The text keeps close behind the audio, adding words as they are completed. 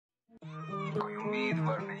कोई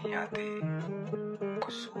उम्मीदवार नहीं आती,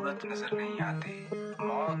 कोई सूरत नजर नहीं आती।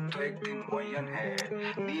 मौत तो एक दिन मुअय्यन है,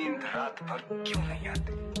 नींद रात भर क्यों नहीं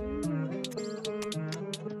आती।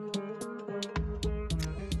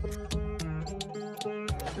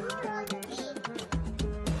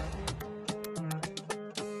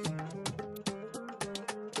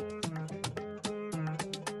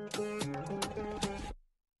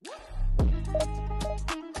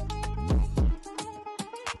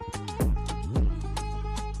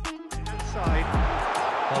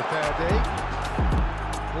 Valverde,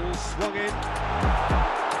 ball swung in.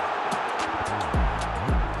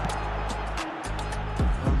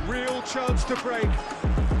 A real chance to break.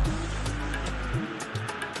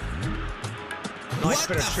 Nice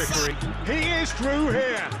bit of trickery. He is through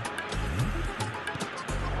here.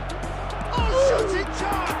 Oh, shooting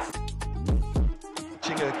chance!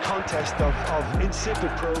 A contest of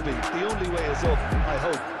insipid probing. The only way is up, I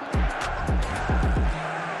hope.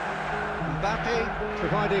 Mbappe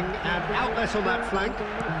providing an outlet on that flank.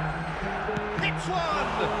 Hits one!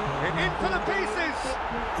 In for the pieces!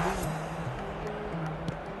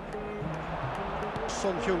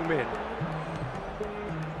 Son Heung-min.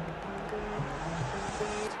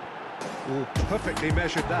 Oh, perfectly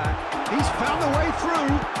measured that. He's found the way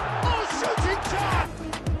through. Oh, shooting chance!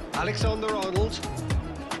 Alexander-Arnold.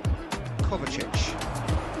 Kovacic.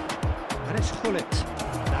 And it's Gullit.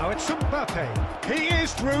 Now it's Mbappe. He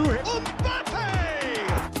is through. Mbappe!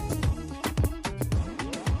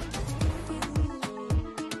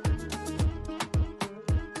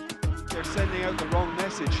 They're sending out the wrong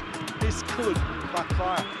message. This could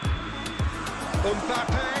backfire.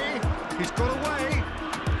 Mbappe! He's got away.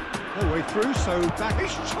 All the way through, so back.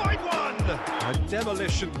 He's tried one! A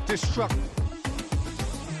demolition, destruction.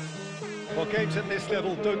 Well, games at this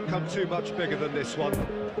level don't come too much bigger than this one.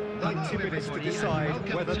 90 minutes to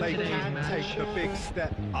decide whether they can take the big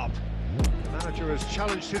step up. The manager has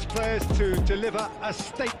challenged his players to deliver a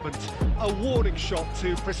statement, a warning shot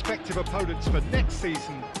to prospective opponents for next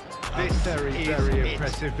season. This very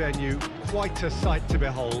impressive venue, quite a sight to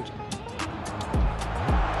behold.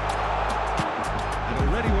 And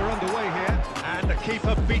already we're underway here, and the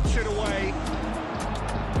keeper beats it away.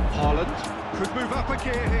 Haaland could move up a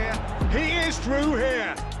gear here. He is through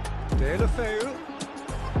here. Deulofeu.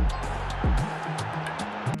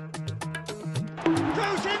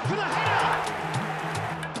 Goes in for the header!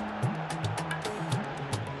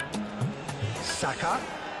 Saka.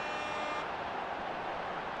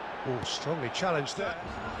 Oh, strongly challenged there.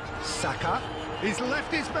 Saka. He's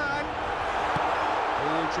left his man.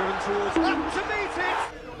 All driven towards... Up to meet it!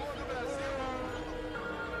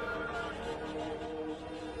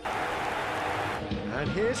 And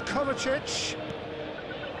here's Kovacic.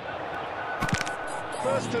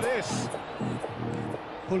 First to this.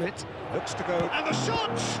 Gullit looks to go, and the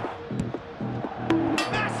shot!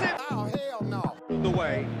 Massive! Oh, hell no! The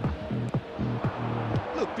way.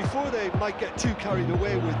 Look, before they might get too carried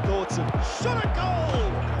away with thoughts of Shot a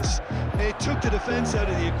goal! it took the defence out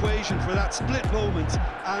of the equation for that split moment,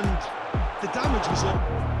 and the damage was up.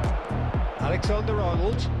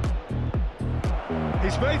 Alexander-Arnold.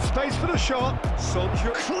 He's made space for the shot. Son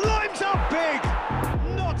Heung climbs up big!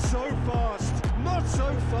 Not so fast. Not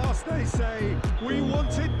so fast, they say. We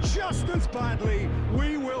want it just as badly.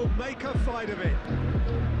 We will make a fight of it.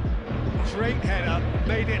 Great header,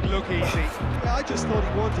 made it look easy. Yeah, I just thought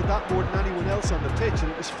he wanted that more than anyone else on the pitch, and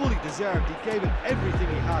it was fully deserved. He gave it everything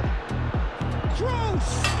he had.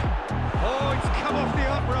 Gross! Oh, it's come off the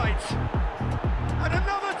upright. And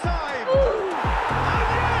another time! Oh,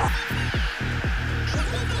 yes!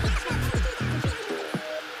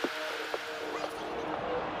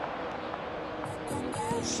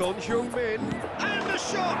 Son Heung-min, and the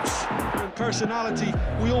shot! And personality,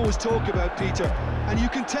 we always talk about, Peter, and you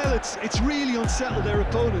can tell it's really unsettled their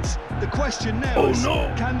opponents. The question now is,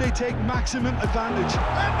 can they take maximum advantage?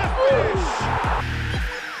 And the finish!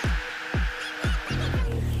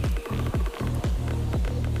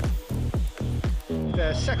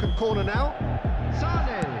 Their second corner now.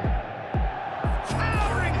 Sane!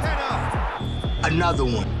 Towering header! Another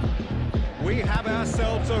one. We have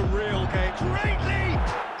ourselves a real game. Great leap!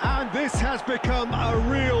 And this has become a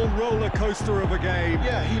real roller coaster of a game.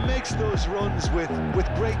 Yeah, he makes those runs with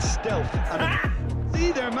great stealth. And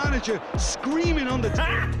see their manager screaming on the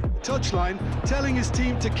touchline, telling his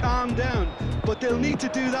team to calm down. But they'll need to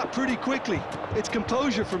do that pretty quickly. It's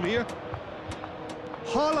composure from here.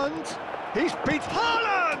 Haaland! He's beat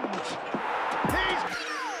Haaland!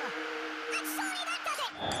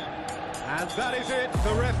 And that is it.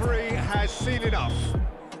 The referee has seen enough.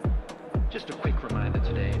 Just a quick reminder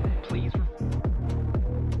today,